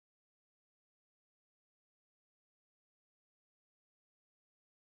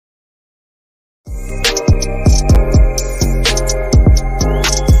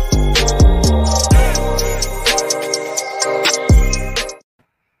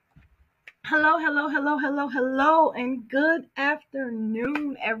Hello, hello, hello, hello, hello, and good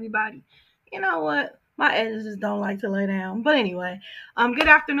afternoon, everybody. You know what? My editors don't like to lay down. But anyway, good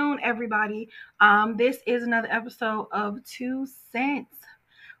afternoon, everybody. This is another episode of Two Cents.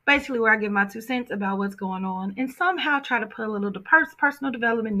 Basically where I give my 2 cents about what's going on and somehow try to put a little personal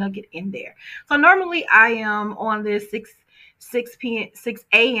development nugget in there. So normally I am on this 6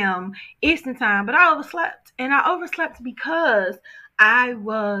 a.m. Eastern time, but I overslept. And I overslept because I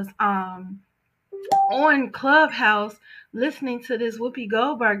was on Clubhouse listening to this Whoopi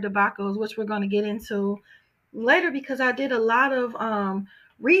Goldberg debacles, which we're going to get into later because I did a lot of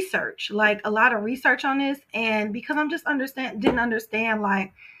research, like a lot of research on this, and because I'm just didn't understand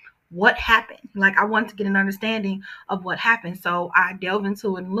like what happened. Like I wanted to get an understanding of what happened, so I delved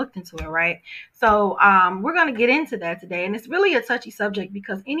into it and looked into it. Right, so we're going to get into that today, and it's really a touchy subject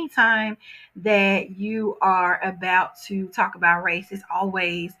because anytime that you are about to talk about race, it's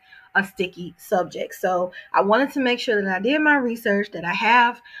always a sticky subject. So I wanted to make sure that I did my research, that I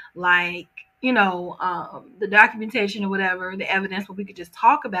have like the documentation or whatever, the evidence where we could just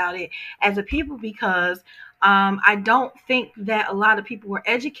talk about it as a people because I don't think that a lot of people were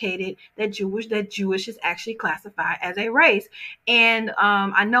educated that Jewish is actually classified as a race. And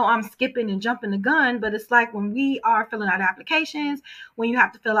I know I'm skipping and jumping the gun, but it's like when we are filling out applications, when you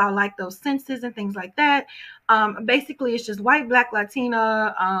have to fill out like those census and things like that. Basically, it's just white, black,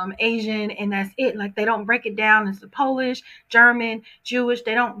 Latina, Asian, and that's it. Like they don't break it down into Polish, German, Jewish.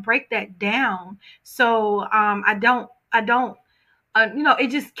 They don't break that down. So I don't. It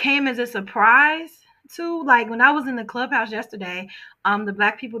just came as a surprise too. Like when I was in the clubhouse yesterday, the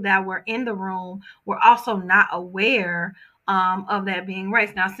black people that were in the room were also not aware of that being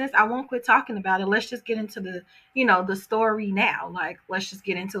race. Now, since I won't quit talking about it, let's just get into the story now. Like, let's just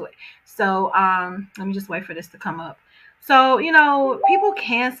get into it. So, let me just wait for this to come up. So, people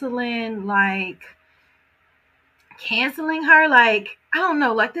canceling her, like, I don't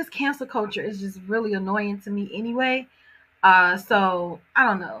know, like this cancel culture is just really annoying to me anyway. So I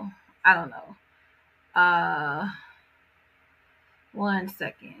don't know. I don't know. Uh, One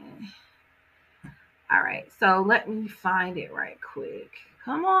second. All right. So let me find it right quick.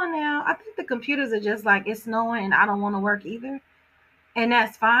 Come on now. I think the computers are just like it's snowing and I don't want to work either. And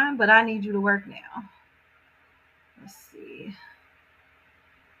that's fine, but I need you to work now. Let's see.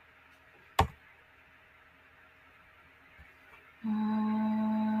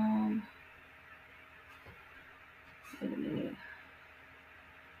 Um, Wait a minute.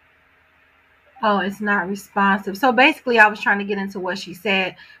 Oh, it's not responsive. So basically, I was trying to get into what she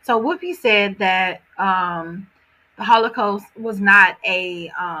said. So Whoopi said that the Holocaust was not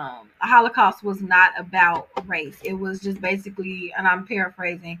about race. It was just basically, and I'm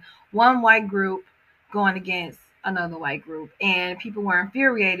paraphrasing, one white group going against another white group, and people were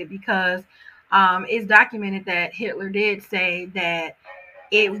infuriated because it's documented that Hitler did say that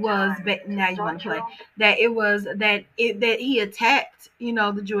it was now you want to play that it was that he attacked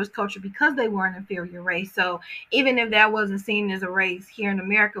the Jewish culture because they were an inferior race. So even if that wasn't seen as a race here in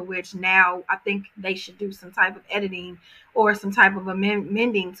America, which now I think they should do some type of editing or some type of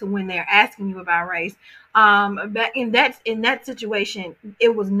amending to when they're asking you about race, but in that situation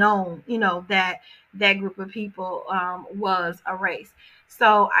it was known that that group of people was a race.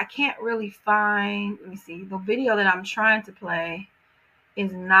 So I can't really find, let me see, the video that I'm trying to play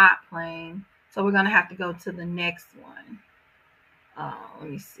is not playing. So we're gonna have to go to the next one. Let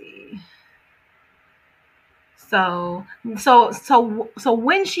me see. So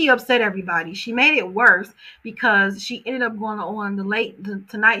when she upset everybody, she made it worse because she ended up going on the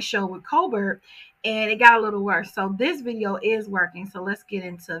Tonight Show with Colbert, and it got a little worse. So this video is working. So let's get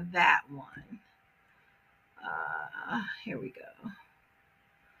into that one. Here we go.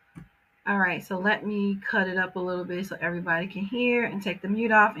 All right, so let me cut it up a little bit so everybody can hear and take the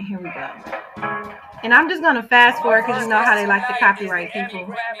mute off, and here we go. And I'm just going to fast forward because you know how they like to copyright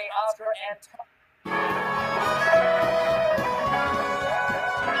people.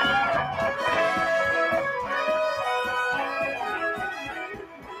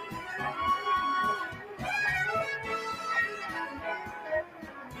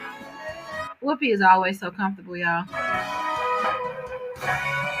 Whoopi is always so comfortable, y'all.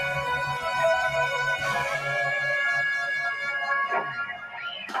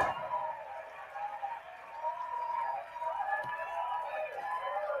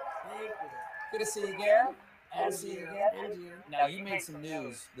 Good to see you again. And see you again. And you. Now, you made some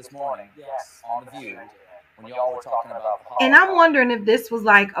news this morning on The View when y'all were talking about the Holocaust. And I'm wondering if this was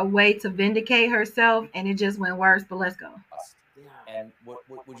like a way to vindicate herself and it just went worse, but let's go. And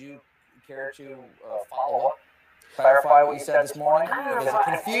would you care to follow up clarify what you said this morning? I don't know Because if it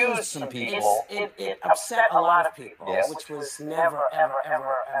I- confused some people. It upset a lot of people, Yes. which was never, ever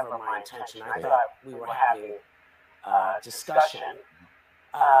my intention. I thought we were having discussion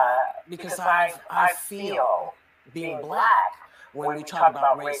because I feel being black, when we talk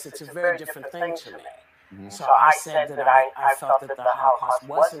about race, it's a very different thing to me. Mm-hmm. So I said that I felt that the Holocaust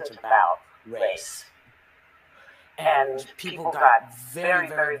wasn't about race. And people got very,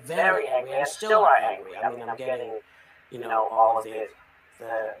 angry, and still are angry. I mean, I'm getting, all of the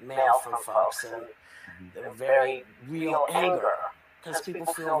mail from folks, and the very real anger, because people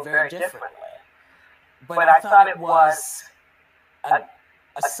feel very differently. But I thought it was a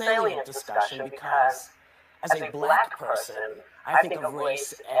salient discussion because, as a black person, I think of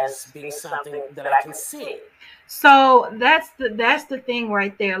race as being something that I can see. So that's the thing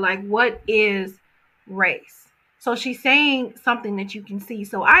right there. Like, what is race? So she's saying something that you can see.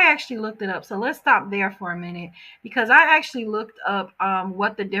 So I actually looked it up. So let's stop there for a minute, because I actually looked up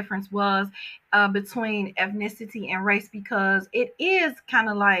what the difference was between ethnicity and race, because it is kind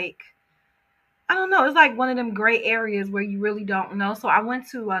of like, I don't know. It's like one of them gray areas where you really don't know. So I went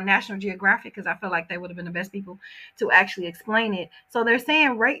to National Geographic because I feel like they would have been the best people to actually explain it. So they're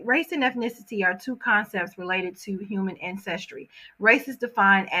saying race and ethnicity are two concepts related to human ancestry. Race is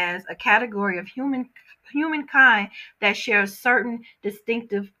defined as a category of humankind that shares certain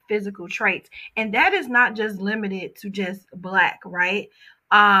distinctive physical traits, and that is not just limited to just black, right?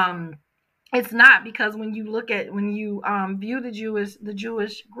 It's not, because when you view the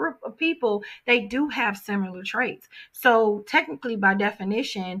Jewish group of people, they do have similar traits. So technically, by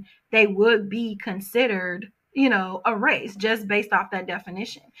definition, they would be considered, a race, just based off that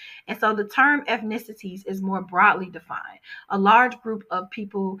definition. And so the term ethnicities is more broadly defined: a large group of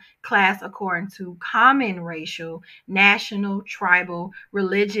people classed according to common racial, national, tribal,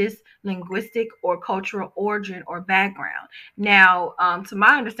 religious, linguistic, or cultural origin or background. Now, to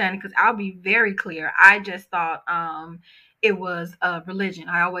my understanding, because I'll be very clear, I just thought it was a religion.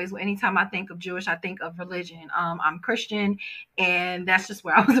 I always, anytime I think of Jewish, I think of religion. I'm Christian, and that's just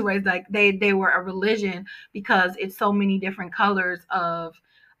where I was raised. Like, they were a religion because it's so many different colors of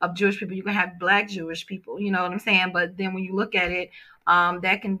Jewish people. You can have black Jewish people, you know what I'm saying? But then when you look at it,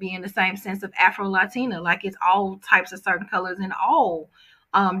 that can be in the same sense of Afro-Latina. Like, it's all types of certain colors in all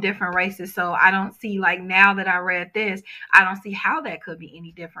different races. So I don't see, like, now that I read this, I don't see how that could be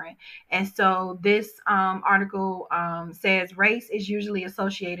any different. And so this article says race is usually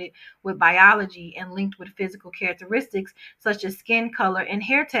associated with biology and linked with physical characteristics such as skin color and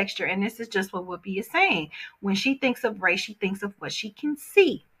hair texture. And this is just what Whoopi is saying. When she thinks of race, she thinks of what she can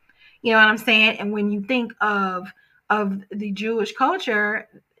see. You know what I'm saying? And when you think of the Jewish culture,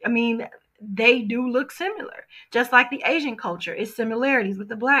 I mean, they do look similar. Just like the Asian culture is similarities, with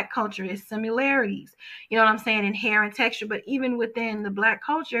the black culture is similarities. You know what I'm saying? In hair and texture. But even within the black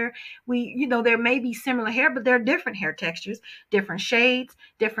culture, there may be similar hair, but there are different hair textures, different shades,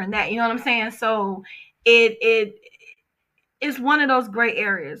 different that. You know what I'm saying? So it is one of those gray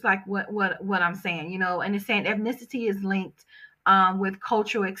areas, like what I'm saying, and it's saying ethnicity is linked with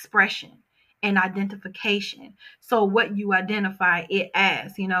cultural expression and identification. So what you identify it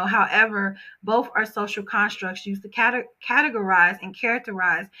as, however, both are social constructs used to categorize and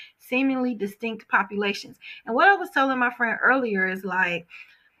characterize seemingly distinct populations. And what I was telling my friend earlier is, like,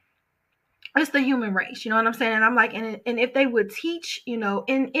 it's the human race, you know what I'm saying? And I'm like, and if they would teach,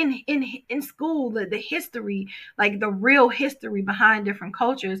 in school, the history, like the real history behind different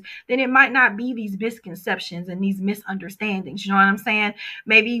cultures, then it might not be these misconceptions and these misunderstandings. You know what I'm saying?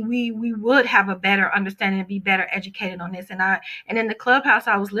 Maybe we would have a better understanding and be better educated on this. And in the clubhouse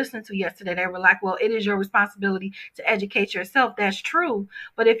I was listening to yesterday, they were like, well, it is your responsibility to educate yourself. That's true.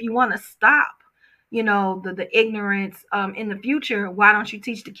 But if you want to stop, the ignorance in the future, why don't you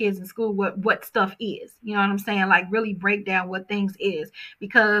teach the kids in school what stuff is? You know what I'm saying? Like, really break down what things is,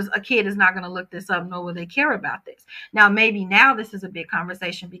 because a kid is not going to look this up, nor will they care about this. Now, maybe now this is a big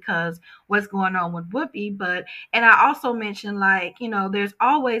conversation because what's going on with Whoopi, and I also mentioned, like, there's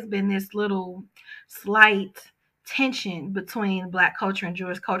always been this little slight tension between black culture and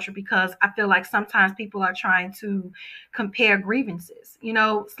Jewish culture, because I feel like sometimes people are trying to compare grievances.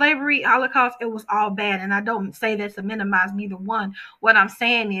 Slavery, Holocaust, it was all bad. And I don't say that to minimize neither one. What I'm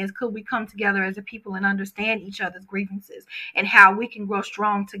saying is, could we come together as a people and understand each other's grievances and how we can grow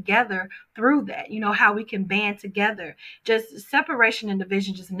strong together through that? How we can band together. Just separation and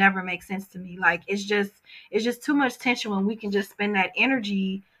division just never makes sense to me. Like, it's just too much tension when we can just spend that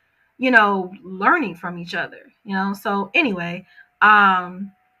energy, learning from each other. So anyway,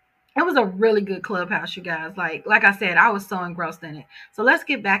 It was a really good clubhouse, you guys. Like I said, I was so engrossed in it. So let's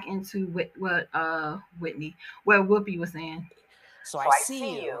get back into what Whoopi was saying. So I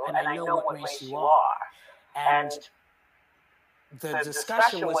see you, and I know what race you are. And the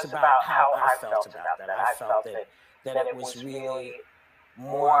discussion was about how I felt about that. I felt that it was really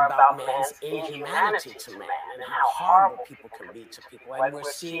more about man's inhumanity to man and how horrible people can be to people. And we're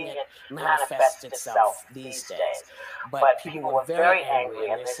seeing it manifest itself these days. But people were very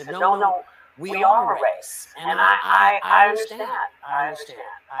angry, and they said, no, we are a race. And I understand. I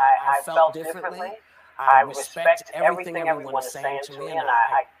felt differently. I respect everything everyone is saying to me, and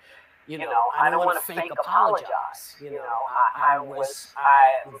I don't want to fake apologize. I'm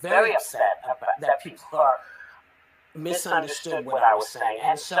very upset that people are misunderstood what I was saying,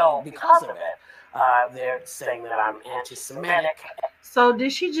 and so because of it, they're saying that I'm anti-Semitic. So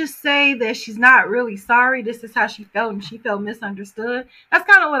did she just say that she's not really sorry? This is how she felt, and she felt misunderstood. That's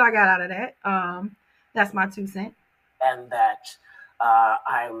kind of what I got out of that. That's my 2 cents. And that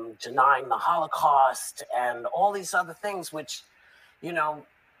I'm denying the Holocaust and all these other things, which,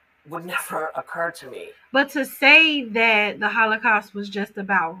 would never occur to me. But to say that the Holocaust was just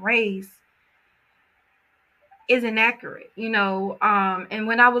about race is inaccurate, and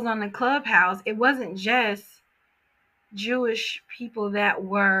when I was on the Clubhouse, it wasn't just Jewish people that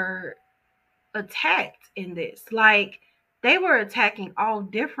were attacked in this. Like, they were attacking all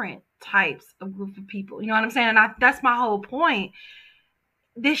different types of group of people. You know what I'm saying? And that's my whole point.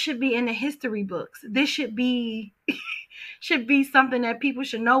 This should be in the history books. This should be something that people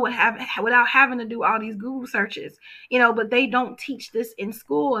should know without having to do all these Google searches, but they don't teach this in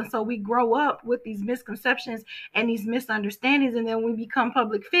school. And so we grow up with these misconceptions and these misunderstandings, and then we become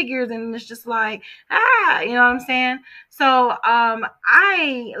public figures, and it's just like, you know what I'm saying? So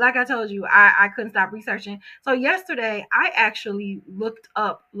like I told you, I couldn't stop researching. So yesterday I actually looked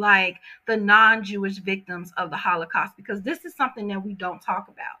up like the non-Jewish victims of the Holocaust, because this is something that we don't talk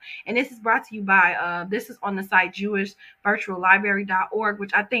about. And this is brought to you by this is on the site jewishvirtuallibrary.org,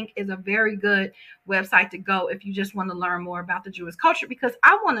 which I think is a very good website to go if you just want to learn more about the Jewish culture, because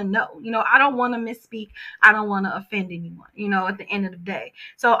I want to know. I don't want to misspeak. I don't want to offend anyone, at the end of the day.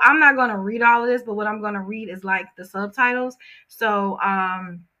 So I'm not going to read all of this, but what I'm going to read is like the subtitles. So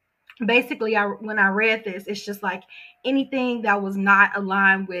basically, when I read this, it's just like anything that was not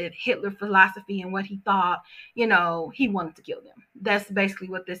aligned with Hitler philosophy and what he thought, he wanted to kill them. That's basically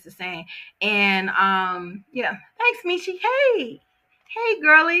what this is saying. And yeah, thanks, Michi. Hey,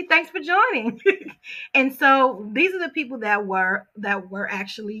 girly, thanks for joining. And so these are the people that were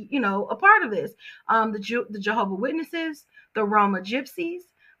actually, a part of this. The Jehovah's Witnesses, the Roma Gypsies,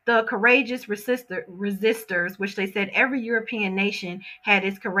 the courageous resistors, which they said every European nation had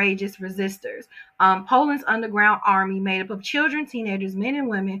its courageous resistors. Poland's underground army, made up of children, teenagers, men, and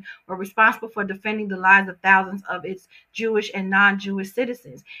women, were responsible for defending the lives of thousands of its Jewish and non-Jewish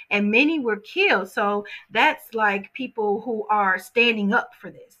citizens, and many were killed. So that's like people who are standing up for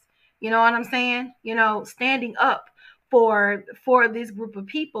this. You know what I'm saying? Standing up for this group of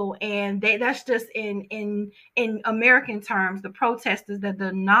people, and that's just in American terms, the protesters, that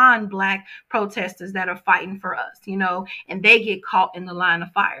the non-black protesters that are fighting for us, and they get caught in the line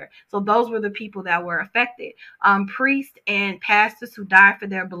of fire. So those were the people that were affected. Priests and pastors who died for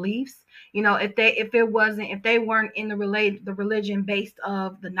their beliefs. If they weren't in the religion based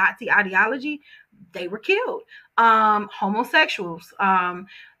of the Nazi ideology, they were killed. Homosexuals,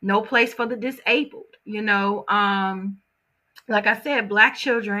 no place for the disabled. Like I said, black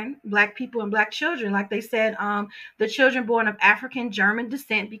people and black children, like they said, the children born of African German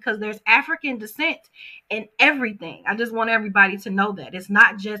descent, because there's African descent in everything. I just want everybody to know that it's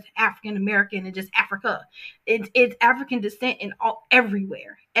not just African American and just Africa. It's African descent in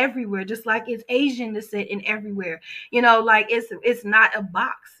everywhere, just like it's Asian descent in everywhere. Like it's not a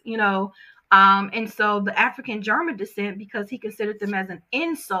box. And so the African German descent, because he considered them as an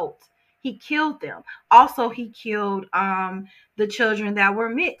insult, he killed them. Also, he killed the children that were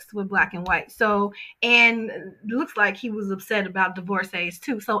mixed with black and white. So, and it looks like he was upset about divorcees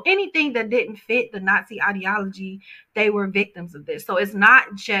too. So anything that didn't fit the Nazi ideology, they were victims of this. So it's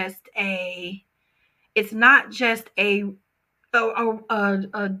not just a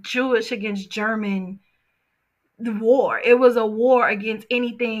Jewish against German war. It was a war against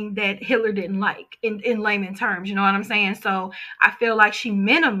anything that Hitler didn't like, in layman terms. You know what I'm saying? So I feel like she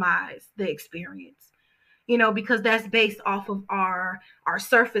minimized the experience, because that's based off of our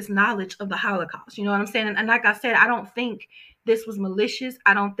surface knowledge of the Holocaust. You know what I'm saying? And like I said, I don't think this was malicious.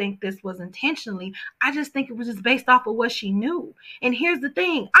 I don't think this was intentionally. I just think it was just based off of what she knew. And here's the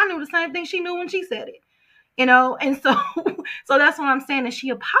thing. I knew the same thing she knew when she said it. And so so that's what I'm saying, that she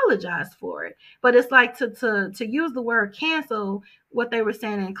apologized for it. But it's like to use the word cancel, what they were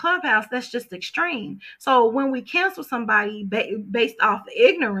saying in Clubhouse, that's just extreme. So when we cancel somebody based off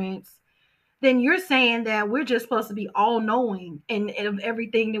ignorance, then you're saying that we're just supposed to be all knowing and of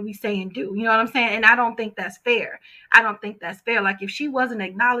everything that we say and do. You know what I'm saying? And I don't think that's fair. I don't think that's fair. Like, if she wasn't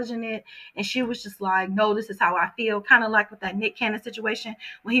acknowledging it and she was just like, no, this is how I feel, kind of like with that Nick Cannon situation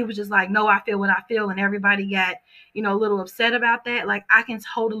when he was just like, no, I feel what I feel, and everybody got, a little upset about that. Like, I can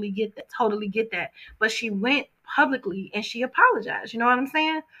totally get that, totally get that. But she went publicly and she apologized. You know what I'm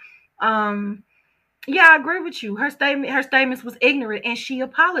saying? Um, yeah, I agree with you. Her statements was ignorant, and she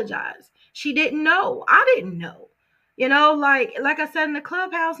apologized. She didn't know. I didn't know. Like I said in the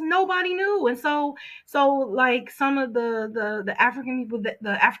Clubhouse, nobody knew. And so like some of the African people,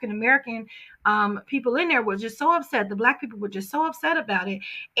 the African American people in there were just so upset. The black people were just so upset about it.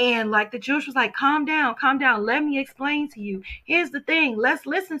 And like the Jewish was like, calm down, calm down. Let me explain to you. Here's the thing. Let's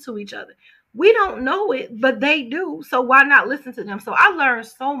listen to each other. We don't know it, but they do. So why not listen to them? So I learned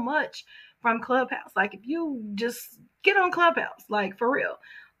so much from Clubhouse. Like, if you just get on Clubhouse, like, for real.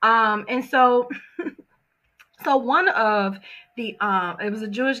 And so one of the it was a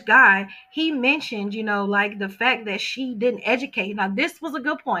Jewish guy. He mentioned, like, the fact that she didn't educate. Now, this was a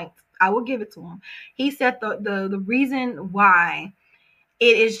good point. I will give it to him. He said the reason why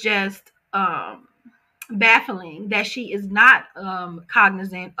it is just baffling that she is not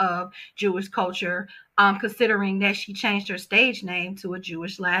cognizant of Jewish culture, considering that she changed her stage name to a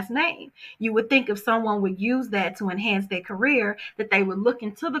Jewish last name. You would think if someone would use that to enhance their career, that they would look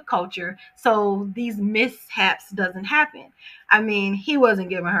into the culture so these mishaps doesn't happen. I mean, he wasn't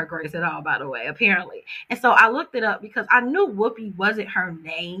giving her grace at all, by the way, apparently. And so I looked it up because I knew Whoopi wasn't her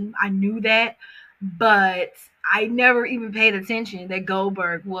name. I knew that, but I never even paid attention that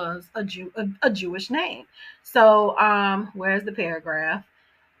Goldberg was a Jewish name. So, where's the paragraph?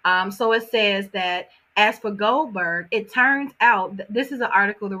 So it says that as for Goldberg, it turns out this is an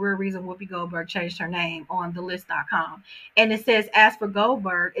article, the real reason Whoopi Goldberg changed her name, on thelist.com. And it says, as for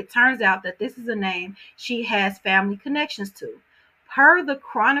Goldberg, it turns out that this is a name she has family connections to. Per the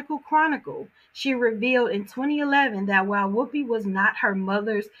Chronicle, she revealed in 2011 that while Whoopi was not her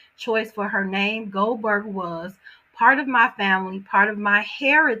mother's choice for her name, Goldberg was part of my family, part of my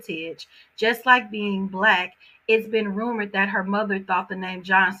heritage, just like being black. It's been rumored that her mother thought the name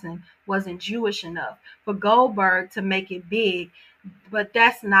Johnson wasn't Jewish enough for Goldberg to make it big, but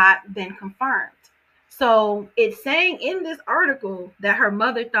that's not been confirmed. So it's saying in this article that her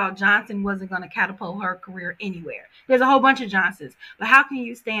mother thought Johnson wasn't going to catapult her career anywhere. There's a whole bunch of Johnsons, but how can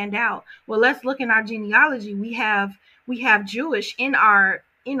you stand out? Well, let's look in our genealogy. We have Jewish in our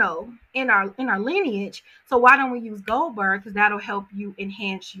in our lineage. So why don't we use Goldberg? Because that'll help you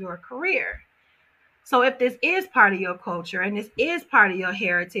enhance your career. So if this is part of your culture and this is part of your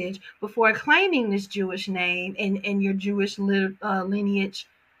heritage, before claiming this Jewish name and your Jewish lineage,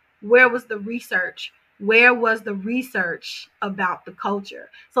 where was the research? Where was the research about the culture?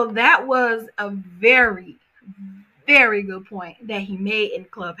 So that was a very, very good point that he made in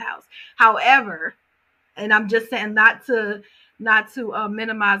Clubhouse. However, and I'm just saying, not to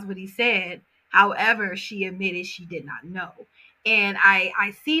minimize what he said. However, she admitted she did not know. And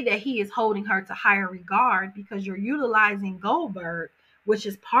I see that he is holding her to higher regard because you're utilizing Goldberg, which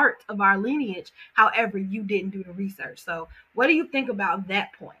is part of our lineage. However, you didn't do the research. So what do you think about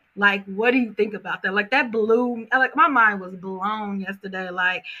that point? Like, what do you think about that? Like, that blew, like, my mind was blown yesterday.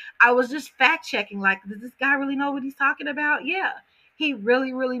 Like, I was just fact checking. Like, does this guy really know what he's talking about? Yeah, he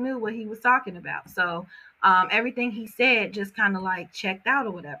really, really knew what he was talking about. So everything he said just kind of like checked out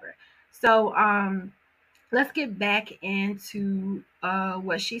or whatever. So let's get back into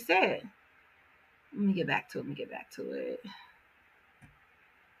what she said. Let me get back to it.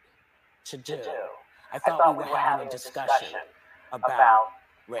 To do. I thought we were having a discussion about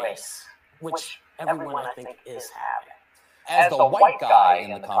race, which everyone I think is having. As the white guy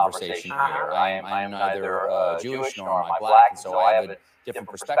in the conversation here, I'm neither Jewish nor am I black, and so I have a different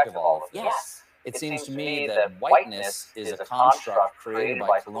perspective of all of this. Yes. It seems to me that whiteness is a construct created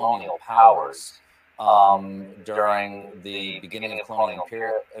by colonial powers during the beginning of colonial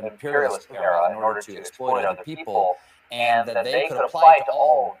imperialist era in order to exploit other people, and that they could apply to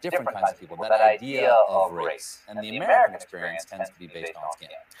all different kinds of people, that idea of race. And the American experience tends to be based on skin.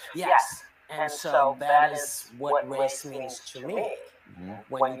 Yes. And so that is what race means to me. Mm-hmm.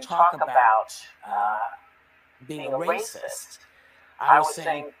 When you talk about being a racist, I was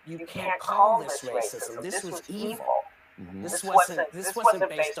saying you can't call this racism. This was evil. Mm-hmm. This wasn't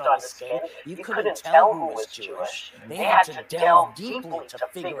based on the skin. You couldn't tell who was Jewish. They had to delve deeply to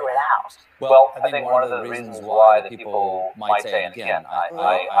figure it out. Well, I think one of the reasons why that people might say, and again,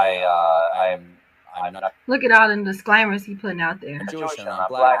 I'm not. Look at all the disclaimers he putting out there. Jewish and I'm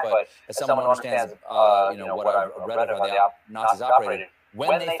black, but as someone who understands, what I've read of how the Nazis operated,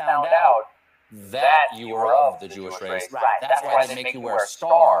 when they found out that you were of the Jewish race, that's why they make you wear a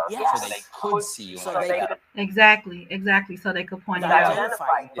star, so they could see you. So they could exactly, so they could point it out.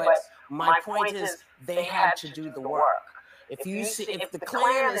 identify. But my point is, they had to do the work. If the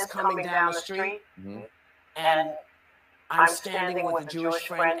Klan is coming down the street, and I'm standing with a Jewish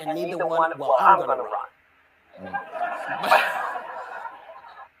friend, and neither one, well, I'm going to run.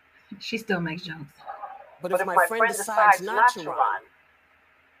 She still makes jokes. But if my friend decides not to run,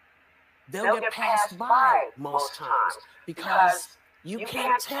 they'll get passed by most times because you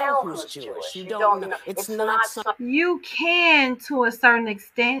can't tell who's Jewish. You don't know. It's not something. You can, to a certain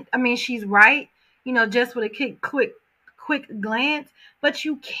extent. I mean, she's right, just with a quick glance, but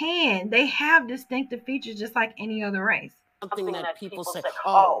you can. They have distinctive features just like any other race. Something that people say,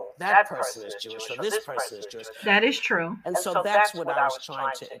 oh, that person is Jewish, or this person is Jewish. That is true. And so that's what I was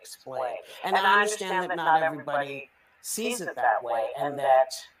trying to explain. And I understand that not everybody sees it that way, and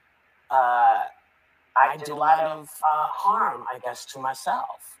that I did a lot of harm, I guess, to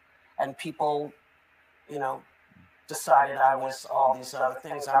myself. And people, decided I was all these other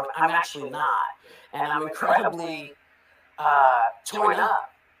things. I'm actually not. And I'm incredibly torn up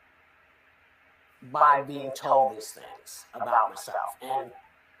by being told these things about myself. And,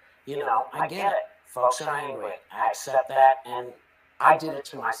 I get it. Folks are angry. I accept that, and I did it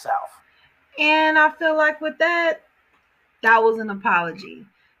to myself. And I feel like with that was an apology.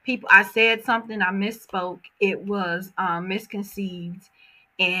 I said something, I misspoke. It was misconceived,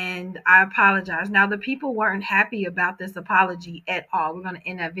 and I apologize. Now, the people weren't happy about this apology at all. We're going to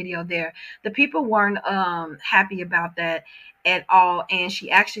end that video there. The people weren't happy about that at all, and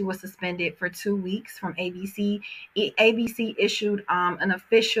she actually was suspended for 2 weeks from ABC. ABC issued an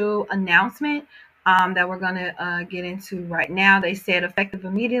official announcement that we're going to get into right now. They said, effective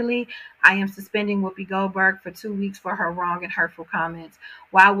immediately, I am suspending Whoopi Goldberg for 2 weeks for her wrong and hurtful comments.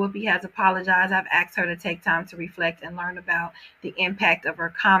 While Whoopi has apologized, I've asked her to take time to reflect and learn about the impact of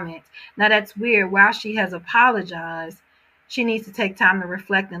her comments. Now, that's weird. While she has apologized, she needs to take time to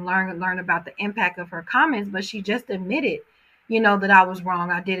reflect and learn about the impact of her comments, but she just admitted, that I was wrong.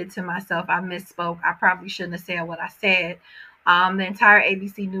 I did it to myself. I misspoke. I probably shouldn't have said what I said. The entire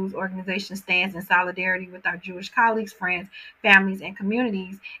ABC News organization stands in solidarity with our Jewish colleagues, friends, families, and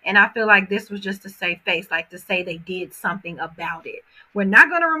communities. And I feel like this was just to save face, like to say they did something about it. We're not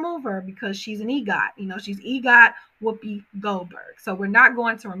going to remove her because she's an EGOT. She's EGOT Whoopi Goldberg. So we're not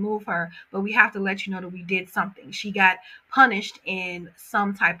going to remove her, but we have to let you know that we did something. She got punished in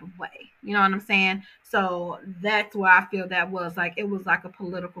some type of way. You know what I'm saying? So that's why I feel that was like, it was like a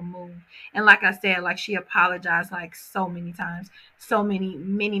political move. And like I said, like she apologized like so many times,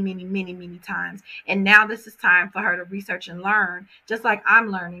 many times. And now this is time for her to research and learn, just like I'm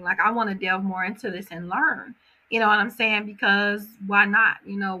learning. Like I want to delve more into this and learn. You know what I'm saying? Because why not?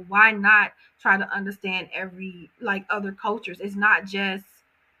 Why not try to understand other cultures? It's not just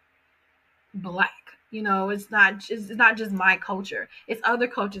black. It's not just my culture. It's other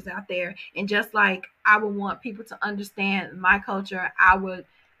cultures out there. And just like I would want people to understand my culture, I would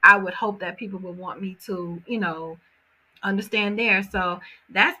hope that people would want me to, understand theirs. So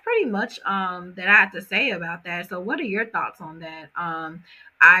that's pretty much that I have to say about that. So what are your thoughts on that?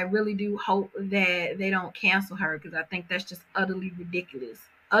 I really do hope that they don't cancel her, because I think that's just utterly ridiculous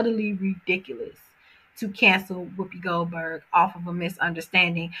to cancel Whoopi Goldberg off of a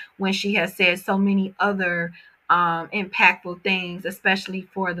misunderstanding when she has said so many other impactful things, especially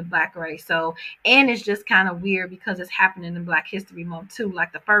for the black race. So, and it's just kind of weird because it's happening in Black History Month too.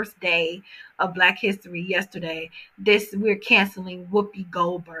 Like the first day of Black History yesterday, we're canceling Whoopi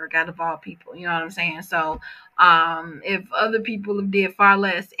Goldberg out of all people. You know what I'm saying? So, if other people have did far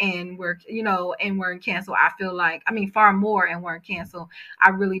less and weren't canceled, I feel like, far more and weren't canceled,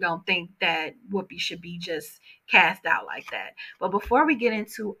 I really don't think that Whoopi should be just cast out like that. But before we get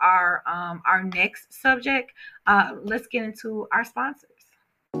into our next subject, let's get into our sponsors.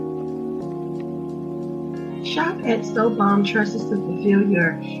 Shop at Soap Bomb Tresses to fulfill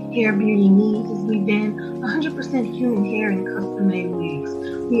your hair beauty needs, as we bend 100% human hair in custom-made wigs.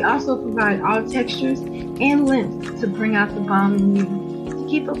 We also provide all textures and lengths to bring out the bomb in you. To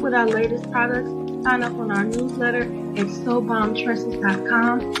keep up with our latest products, sign up on our newsletter at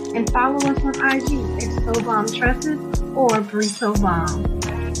SoBombTresses.com and follow us on IG at SoBombTresses or Burrito Bomb.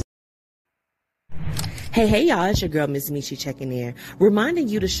 Hey, y'all, it's your girl, Miss Michi, checking in, reminding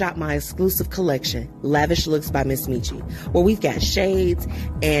you to shop my exclusive collection, Lavish Looks by Miss Michi, where we've got shades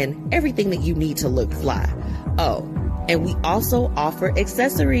and everything that you need to look fly. Oh, and we also offer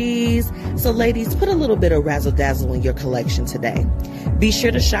accessories. So ladies, put a little bit of razzle dazzle in your collection today. Be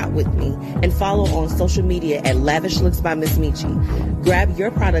sure to shop with me and follow on social media at Lavish Looks by Miss Michi. Grab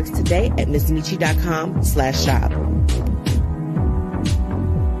your products today at missmichi.com/shop.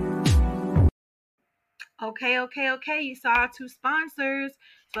 Okay. You saw our two sponsors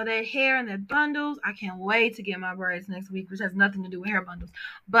for their hair and their bundles. I can't wait to get my braids next week, which has nothing to do with hair bundles.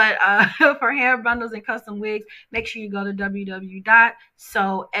 But for hair bundles and custom wigs, make sure you go to www.SOO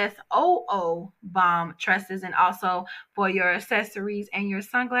Tresses, and also for your accessories and your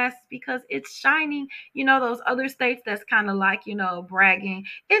sunglasses, because it's shining. You know, those other states that's kind of like, bragging.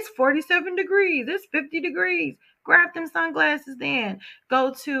 It's 47 degrees. It's 50 degrees. Grab them sunglasses then.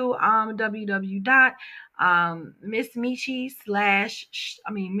 Go to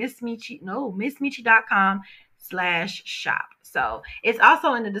missmichi.com/shop. So it's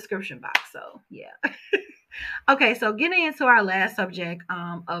also in the description box. So yeah. Okay, so getting into our last subject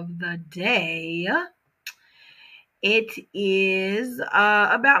of the day. It is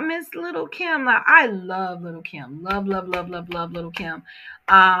about Miss Little Kim. Now, I love Little Kim. Love Little Kim.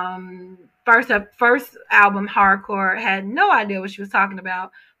 First album, Hardcore, had no idea what she was talking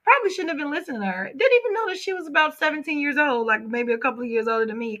about. Probably shouldn't have been listening to her. Didn't even know that she was about 17 years old, like maybe a couple of years older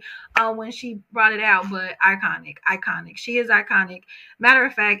than me when she brought it out. But iconic. She is iconic. Matter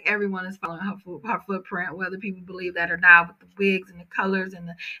of fact, everyone is following her footprint, whether people believe that or not, with the wigs and the colors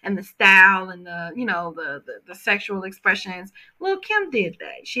and the style and the sexual expressions. Lil' Kim did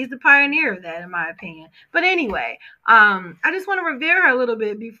that. She's the pioneer of that, in my opinion. But anyway, I just want to revere her a little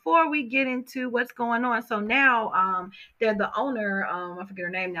bit before we get into what's going on. So now they're the owner, I forget her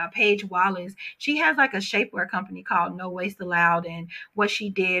name now, Paige Wallace. She has like a shapewear company called No Waste Allowed, and what she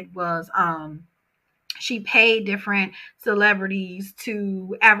did was she paid different celebrities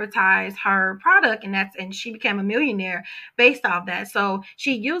to advertise her product, and she became a millionaire based off that. So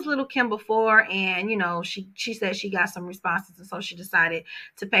she used Little Kim before, and she said she got some responses, and so she decided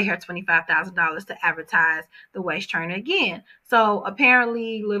to pay her $25,000 to advertise the waist trainer again. So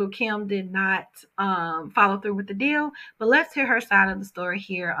apparently Little Kim did not follow through with the deal, but let's hear her side of the story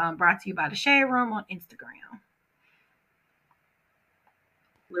here, brought to you by The Shade Room on Instagram.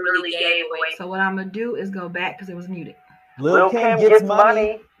 Literally gave away. So what I'm gonna do is go back because it was muted. Lil' Kim gets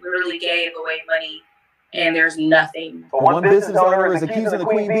money. Literally gave away money, and there's nothing. But one business owner is accusing the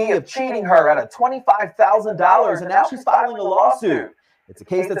Queen Bee of cheating her out of $25,000, and now she's filing a lawsuit. It's a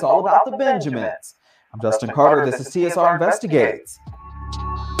case that's all about the Benjamins. I'm Justin Carter. This is CSR Investigates.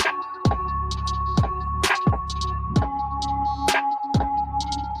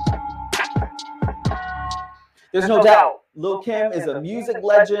 There's no doubt Lil' Kim is a music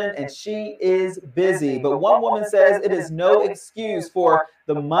legend and she is busy. But one woman says it is no excuse for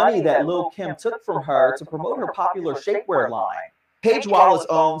the money that Lil' Kim took from her to promote her popular shapewear line. Paige Wallace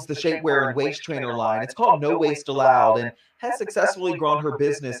owns the shapewear and waist trainer line. It's called No Waste Allowed and has successfully grown her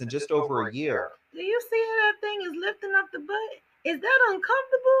business in just over a year. Do you see how that thing is lifting up the butt? Is that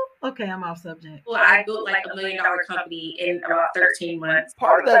uncomfortable? Okay, I'm off subject. Well, I built like $1 million company in about 13 months.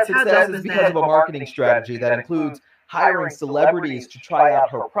 Part of that success is because of a marketing strategy that includes hiring celebrities to try out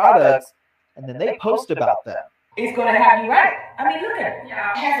her products, and then they post about them. It's going to have you right. I mean, look at it.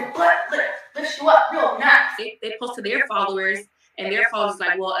 Yeah. It has a butt lift you up real nice. They post to their followers, and their followers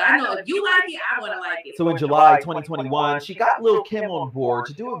like, well, I know if you like it, I want to like it. So in July 2021, she got Lil' Kim on board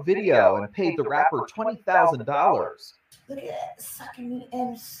to do a video and paid the rapper $20,000. Look at that, sucking me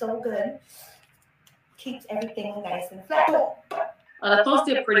in so good. Keeps everything nice and flat. The post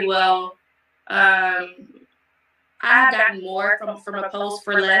did pretty well. I had gotten more from a post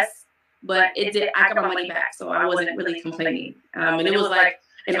for less, but it did. I got my money back, so I wasn't really complaining. And it was like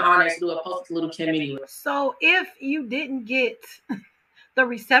an honor to do a post with Little Kim anyway. So if you didn't get the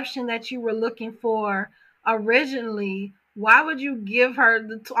reception that you were looking for originally, why would you give her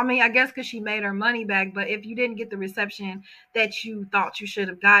I guess because she made her money back, but if you didn't get the reception that you thought you should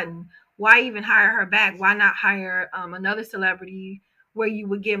have gotten, why even hire her back? Why not hire another celebrity where you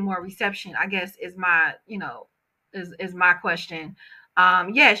would get more reception? I guess is my, is my question.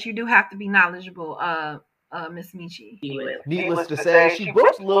 Yes, you do have to be knowledgeable, Miss Michi. Needless to say, she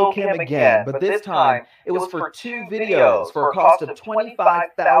booked Lil' Kim again, but this time it was for 2 videos for a cost of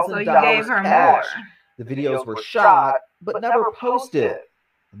 $25,000 so you gave her cash. more. The videos were shot, but never posted.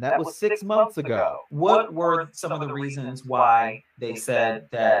 And that was 6 months ago. What were some of the reasons why they said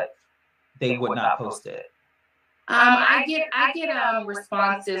that they would not post it? I get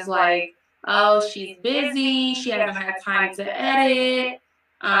responses like, oh, she's busy, she hasn't had time to edit,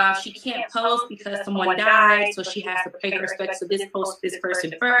 she can't post because someone died, so she has to pay her respects to this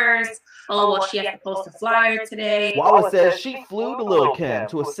person first. Oh, well, she has to post a flyer today. Wallace says she flew to Lil' Kim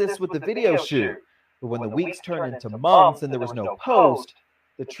to assist with the video shoot, but when the weeks turned into months and there was no post,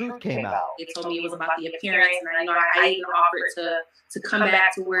 the truth came out. They told me it was about the appearance, and I even offered to come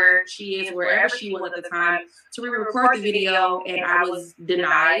back to where she is, wherever she was at the time, to re-record the video, and I was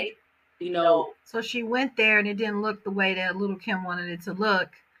denied. So she went there and it didn't look the way that Lil' Kim wanted it to look.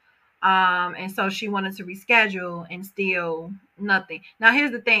 And so she wanted to reschedule and still nothing. Now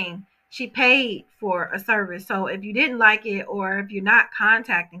here's the thing. She paid for a service. So if you didn't like it or if you're not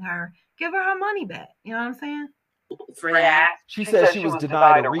contacting her, give her money back. You know what I'm saying? For that. She says she was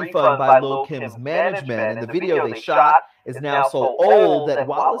denied a refund by Lil' Kim's management, and the video they shot is now so old that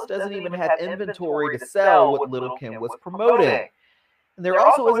Wallace doesn't even have inventory to sell what Lil' Kim was promoting. And there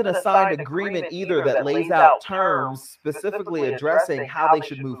also isn't a signed agreement either that lays out terms specifically addressing how they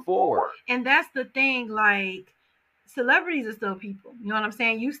should move forward. And that's the thing, like, celebrities are still people. You know what I'm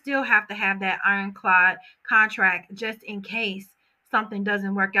saying? You still have to have that ironclad contract just in case something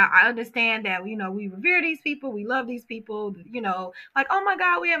doesn't work out. I understand that, we revere these people, we love these people, like, oh my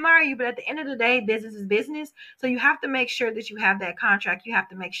God, we admire you. But at the end of the day, business is business. So you have to make sure that you have that contract. You have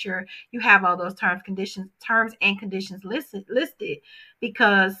to make sure you have all those terms and conditions listed,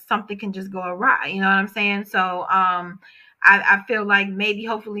 because something can just go awry. You know what I'm saying? So I feel like maybe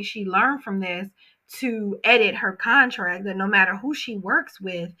hopefully she learned from this to edit her contract, that no matter who she works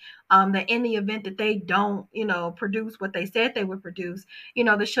with, that in the event that they don't, produce what they said they would produce,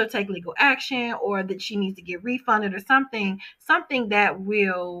 that she'll take legal action, or that she needs to get refunded, or something that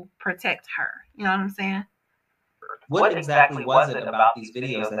will protect her. You know what I'm saying? What exactly was it about these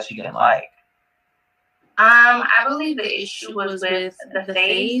videos that she didn't like? I believe the issue was with the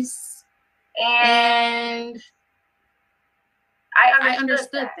face, and I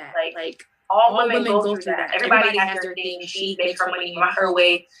understood that. Like all women go through that. Everybody has their thing. She makes her money her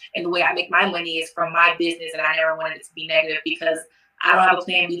way, and the way I make my money is from my business, and I never wanted it to be negative because I don't have a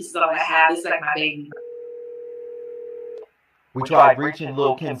plan B. This is all I have. This is like my baby. We tried reaching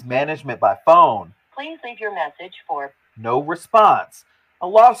Lil' Kim's management by phone. Please leave your message for... No response. A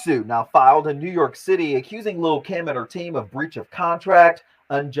lawsuit now filed in New York City accusing Lil' Kim and her team of breach of contract,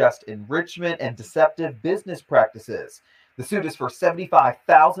 unjust enrichment, and deceptive business practices. The suit is for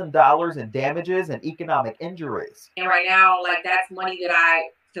 $75,000 in damages and economic injuries. And right now, like, that's money that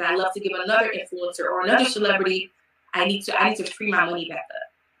I love to give another influencer or another celebrity. I need to free my money back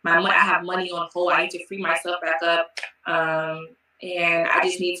up. I have money on hold. I need to free myself back up. And I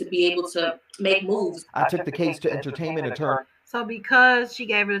just need to be able to make moves. I took the case to entertainment attorney. So because she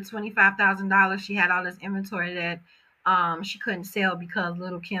gave her the $25,000, she had all this inventory that she couldn't sell because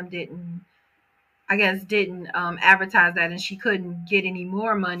Lil' Kim didn't advertise that, and she couldn't get any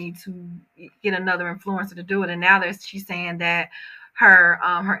more money to get another influencer to do it. And now she's saying that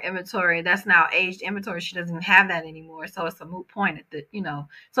her inventory, that's now aged inventory, she doesn't have that anymore. So it's a moot point at the,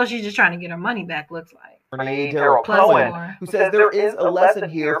 so she's just trying to get her money back, looks like. Daryl Cohen, who says there is a lesson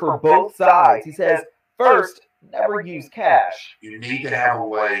here for both sides. He says, first, never use cash. You need to have a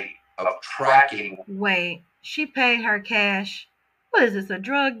way of tracking. Wait, she paid her cash. What is this, a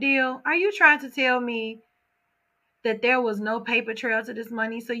drug deal? Are you trying to tell me that there was no paper trail to this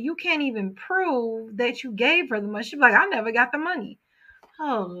money? So you can't even prove that you gave her the money. She's like, I never got the money.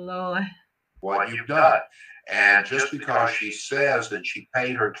 Oh, Lord. What you've done. And just because she says that she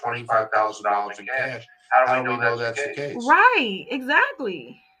paid her $25,000 in cash, how do we know that's the case? Right,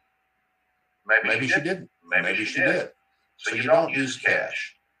 exactly. Maybe she didn't. Maybe she did. So you don't use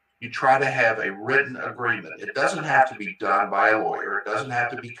cash. You try to have a written agreement. It doesn't have to be done by a lawyer. It doesn't have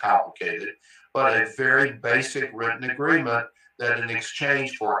to be complicated, but a very basic written agreement that in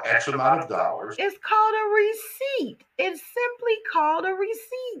exchange for X amount of dollars. It's called a receipt. It's simply called a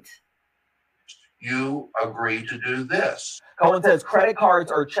receipt. You agree to do this. Cohen says credit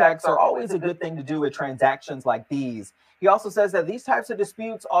cards or checks are always a good thing to do with transactions like these. He also says that these types of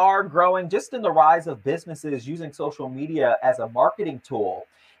disputes are growing just in the rise of businesses using social media as a marketing tool.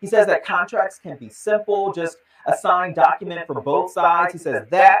 He says that contracts can be simple, just a signed document for both sides. He says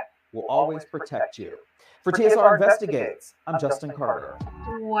that will always protect you. For TSR Investigates, I'm Justin Carter.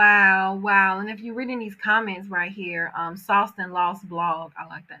 Wow. And if you're reading these comments right here, Sawston Lost Blog, I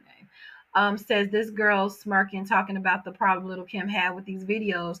like that name, says this girl smirking, talking about the problem Lil' Kim had with these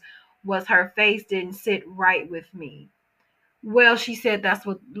videos was her face didn't sit right with me. Well, she said that's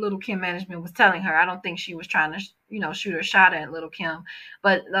what Little Kim management was telling her. I don't think she was trying to, shoot her shot at Little Kim.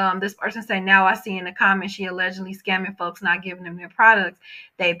 But this person said, now I see in the comments she allegedly scamming folks, not giving them their products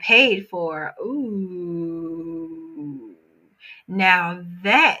they paid for. Ooh. Now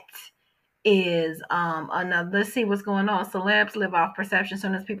that is another. Let's see what's going on. Celebs live off perception.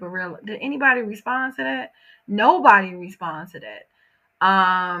 Soon as people realize. Did anybody respond to that? Nobody responds to that.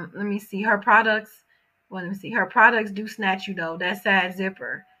 Let me see her products. Well, let me see. Her products do snatch you though. That sad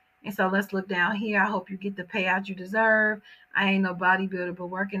zipper. And so let's look down here. I hope you get the payout you deserve. I ain't no bodybuilder, but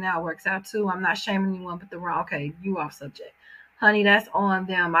working out works out too. I'm not shaming anyone, but the wrong. Okay, you off subject. Honey, that's on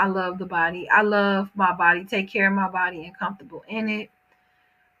them. I love the body. I love my body. Take care of my body and comfortable in it.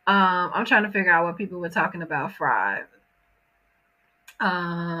 I'm trying to figure out what people were talking about fried.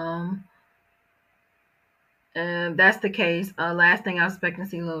 And that's the case. Last thing I was expecting to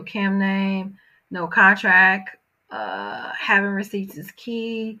see Lil Kim name. No contract. Having receipts is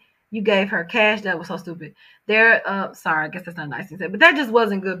key. You gave her cash. That was so stupid. Sorry, I guess that's not nice to say, but that just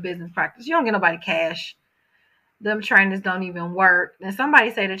wasn't good business practice. You don't get nobody cash. Them trainers don't even work. And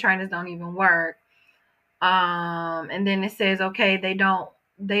somebody say the trainers don't even work. And then it says, okay, they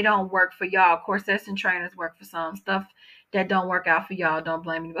don't work for y'all. Corsets and trainers work for some stuff that don't work out for y'all. Don't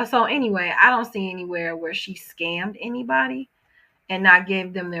blame me. So anyway, I don't see anywhere where she scammed anybody and not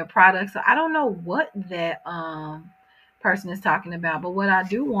gave them their products. So I don't know what that person is talking about. But what I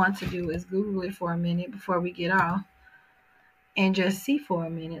do want to do is Google it for a minute before we get off and just see for a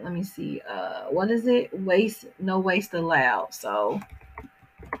minute. Let me see. What is it? No waste allowed. So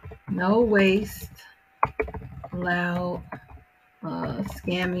no waste allowed.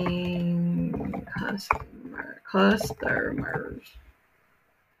 Scamming customers.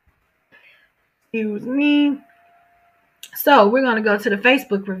 Excuse me. So we're going to go to the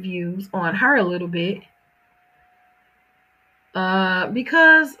Facebook reviews on her a little bit.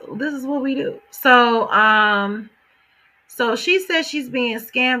 Because this is what we do. So she says she's being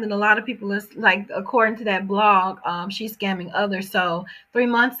scammed, and a lot of people is like, according to that blog, she's scamming others. So 3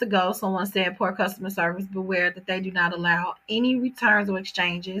 months ago, someone said, poor customer service, beware that they do not allow any returns or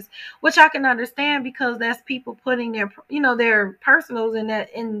exchanges, which I can understand because that's people putting their personals in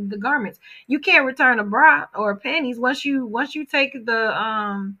the garments. You can't return a bra or panties once you take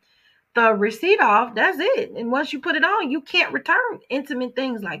the receipt off. That's it. And once you put it on, you can't return intimate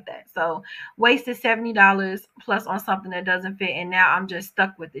things like that. So wasted $70 plus on something that doesn't fit, and now I'm just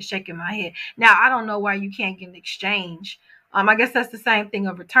stuck with it, shaking my head. Now I don't know why you can't get an exchange. I guess that's the same thing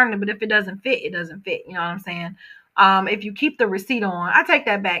of returning, but if it doesn't fit, it doesn't fit. You know what I'm saying? If you keep the receipt on, I take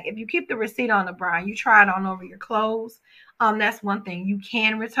that back. If you keep the receipt on the bra, you try it on over your clothes. That's one thing. You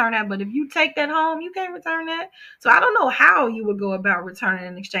can return that, but if you take that home, you can't return that. So I don't know how you would go about returning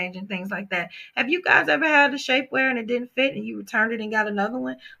and exchanging things like that. Have you guys ever had a shapewear and it didn't fit and you returned it and got another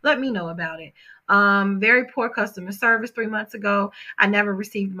one? Let me know about it. Very poor customer service 3 months ago. I never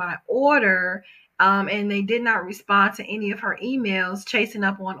received my order. And they did not respond to any of her emails chasing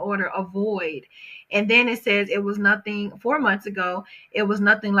up on order, avoid. And then it says it was nothing 4 months ago. It was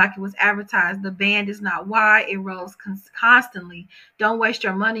nothing like it was advertised. The band is not wide. It rolls constantly. Don't waste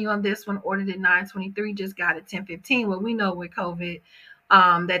your money on this one. Ordered at 9:23, just got it 10:15. Well, we know with COVID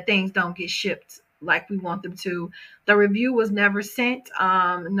that things don't get shipped like we want them to. The review was never sent.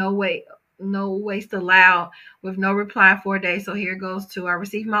 No waste allowed, with no reply in 4 days. So here goes to, I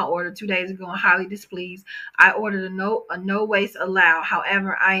received my order 2 days ago and highly displeased. I ordered a no waste allowed.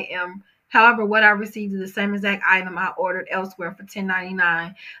 However, what I received is the same exact item I ordered elsewhere for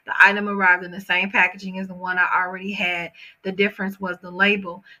 $10.99. The item arrived in the same packaging as the one I already had. The difference was the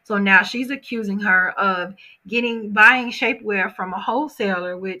label. So now she's accusing her of buying shapewear from a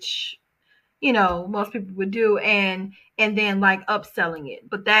wholesaler, which most people would do, and then like upselling it.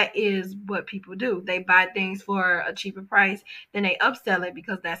 But that is what people do. They buy things for a cheaper price, then they upsell it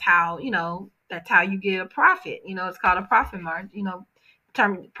because that's how you get a profit. It's called a profit margin,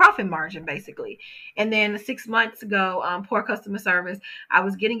 profit margin basically. And then 6 months ago, poor customer service. I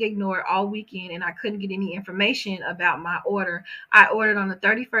was getting ignored all weekend and I couldn't get any information about my order. I ordered on the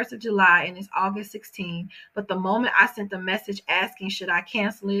 31st of July and it's August 16. But the moment I sent a message asking should I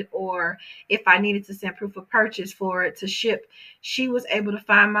cancel it or if I needed to send proof of purchase for it to ship, she was able to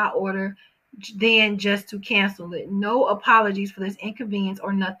find my order then just to cancel it. No apologies for this inconvenience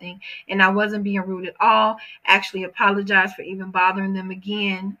or nothing. And I wasn't being rude at all. Actually apologized for even bothering them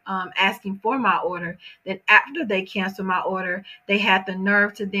again, asking for my order. Then after they canceled my order, they had the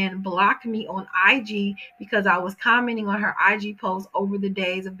nerve to then block me on IG because I was commenting on her IG post over the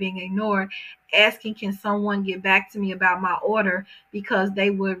days of being ignored, asking can someone get back to me about my order because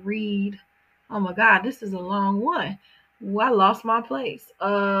they would read, oh my God, this is a long one. Well, I lost my place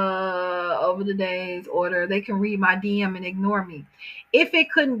over the day's order. They can read my DM and ignore me. If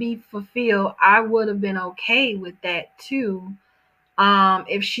it couldn't be fulfilled, I would have been okay with that too.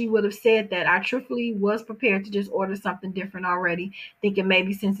 If she would have said that. I truthfully was prepared to just order something different already, thinking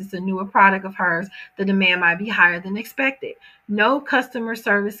maybe since it's a newer product of hers, the demand might be higher than expected. No customer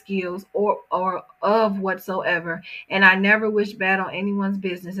service skills or of whatsoever. And I never wish bad on anyone's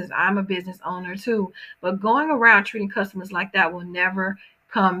business, as I'm a business owner too. But going around treating customers like that will never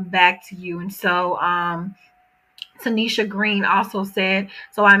come back to you. And so Tanisha Green also said,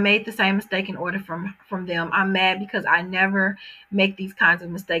 so I made the same mistake in order from them. I'm mad because I never make these kinds of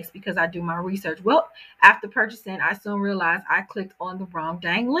mistakes because I do my research. Well, after purchasing, I soon realized I clicked on the wrong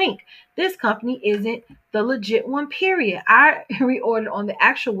dang link. This company isn't the legit one, period. I reordered on the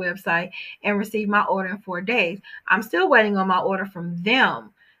actual website and received my order in 4 days. I'm still waiting on my order from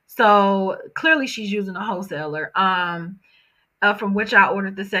them. So clearly she's using a wholesaler. From which I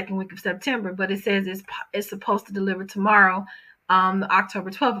ordered the second week of September, but it says it's supposed to deliver tomorrow,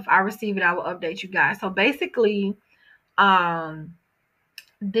 October 12th. If I receive it, I will update you guys. So basically,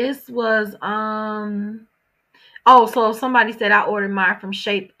 this was so somebody said I ordered mine from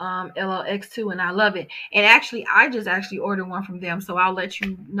Shape LLX2 and I love it. And actually, I just ordered one from them, so I'll let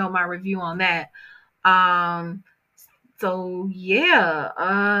you know my review on that. So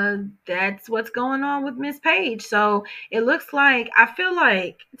yeah, that's what's going on with Miss Page. So it looks like, I feel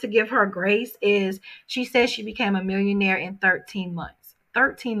like, to give her grace, is she says she became a millionaire in 13 months.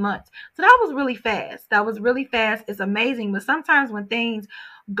 13 months. So that was really fast. It's amazing. But sometimes when things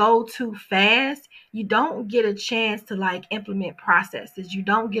go too fast, you don't get a chance to like implement processes. You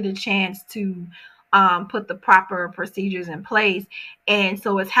don't get a chance to put the proper procedures in place. And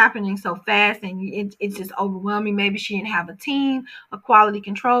so it's happening so fast and it's just overwhelming. Maybe she didn't have a team, a quality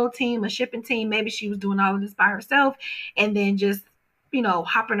control team, a shipping team. Maybe she was doing all of this by herself and then just,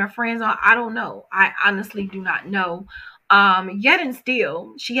 hopping her friends on. I don't know. I honestly do not know. Yet and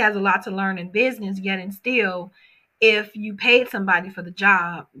still, she has a lot to learn in business. Yet and still, if you paid somebody for the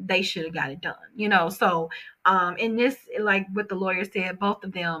job, they should have got it done, So in this, like what the lawyer said, both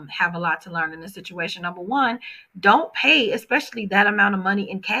of them have a lot to learn in this situation. Number one, don't pay, especially that amount of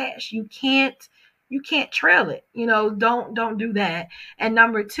money in cash. You can't trail it, don't do that. And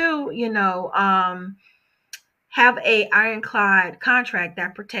number two, have a ironclad contract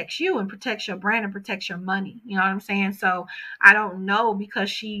that protects you and protects your brand and protects your money. You know what I'm saying? So I don't know, because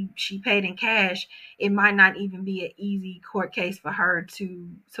she paid in cash, it might not even be an easy court case for her to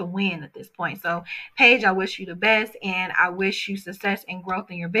win at this point. So Paige, I wish you the best and I wish you success and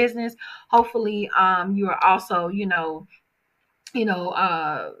growth in your business. Hopefully you are also,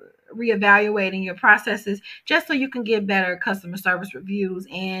 reevaluating your processes just so you can get better customer service reviews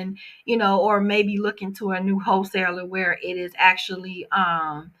and, or maybe look into a new wholesaler where it is actually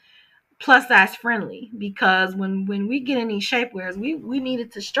plus size friendly, because when we get in these shapewears, we need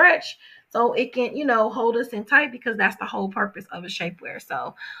it to stretch so it can, hold us in tight, because that's the whole purpose of a shapewear.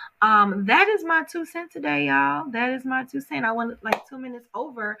 So that is my 2 cents today, y'all. That is my 2 cents. I went like 2 minutes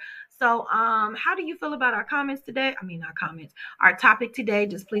over. So how do you feel about our comments today? Our topic today.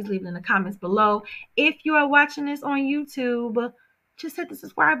 Just please leave it in the comments below. If you are watching this on YouTube, just hit the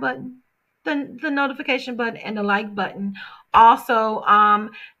subscribe button, the notification button, and the like button. Also,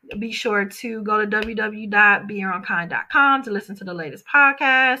 be sure to go to www.beyourownkind.com to listen to the latest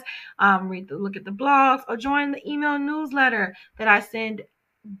podcast, look at the blogs, or join the email newsletter that I send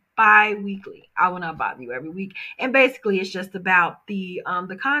bi-weekly. I will not bother you every week. And basically it's just about the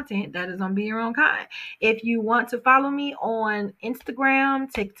content that is on Be Your Own Kind. If you want to follow me on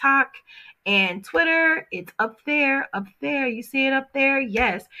Instagram, TikTok, and Twitter, it's up there. You see it up there?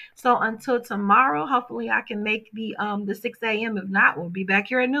 Yes. So until tomorrow, hopefully I can make the 6 a.m. If not, we'll be back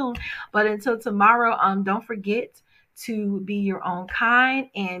here at noon. But until tomorrow, don't forget to be your own kind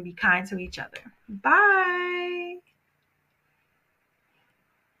and be kind to each other. Bye.